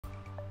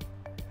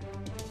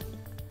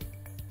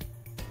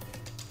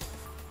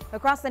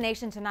Across the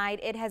nation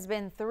tonight, it has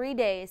been 3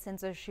 days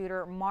since a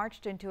shooter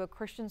marched into a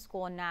Christian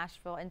school in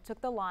Nashville and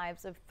took the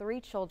lives of 3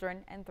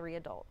 children and 3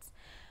 adults.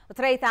 Well,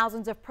 today,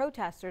 thousands of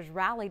protesters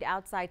rallied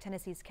outside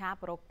Tennessee's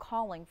Capitol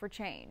calling for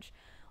change.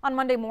 On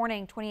Monday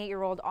morning,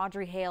 28-year-old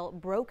Audrey Hale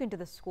broke into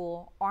the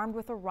school armed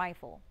with a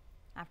rifle.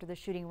 After the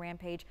shooting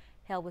rampage,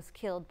 Hale was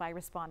killed by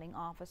responding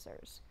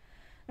officers.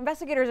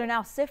 Investigators are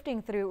now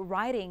sifting through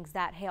writings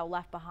that Hale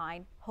left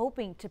behind,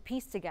 hoping to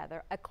piece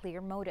together a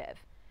clear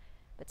motive.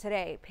 But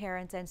today,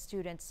 parents and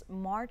students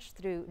marched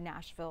through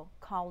Nashville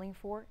calling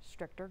for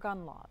stricter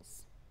gun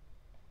laws.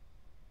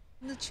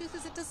 And the truth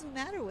is, it doesn't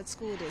matter what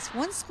school it is.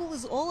 One school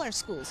is all our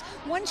schools.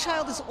 One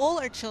child is all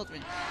our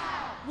children.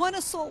 One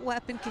assault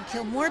weapon can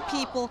kill more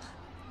people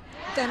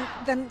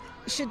than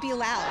should be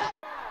allowed.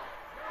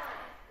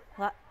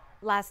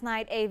 Last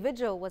night, a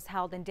vigil was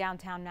held in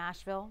downtown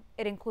Nashville.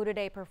 It included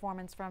a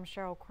performance from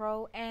Sheryl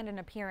Crow and an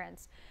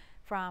appearance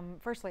from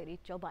First Lady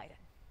Jill Biden.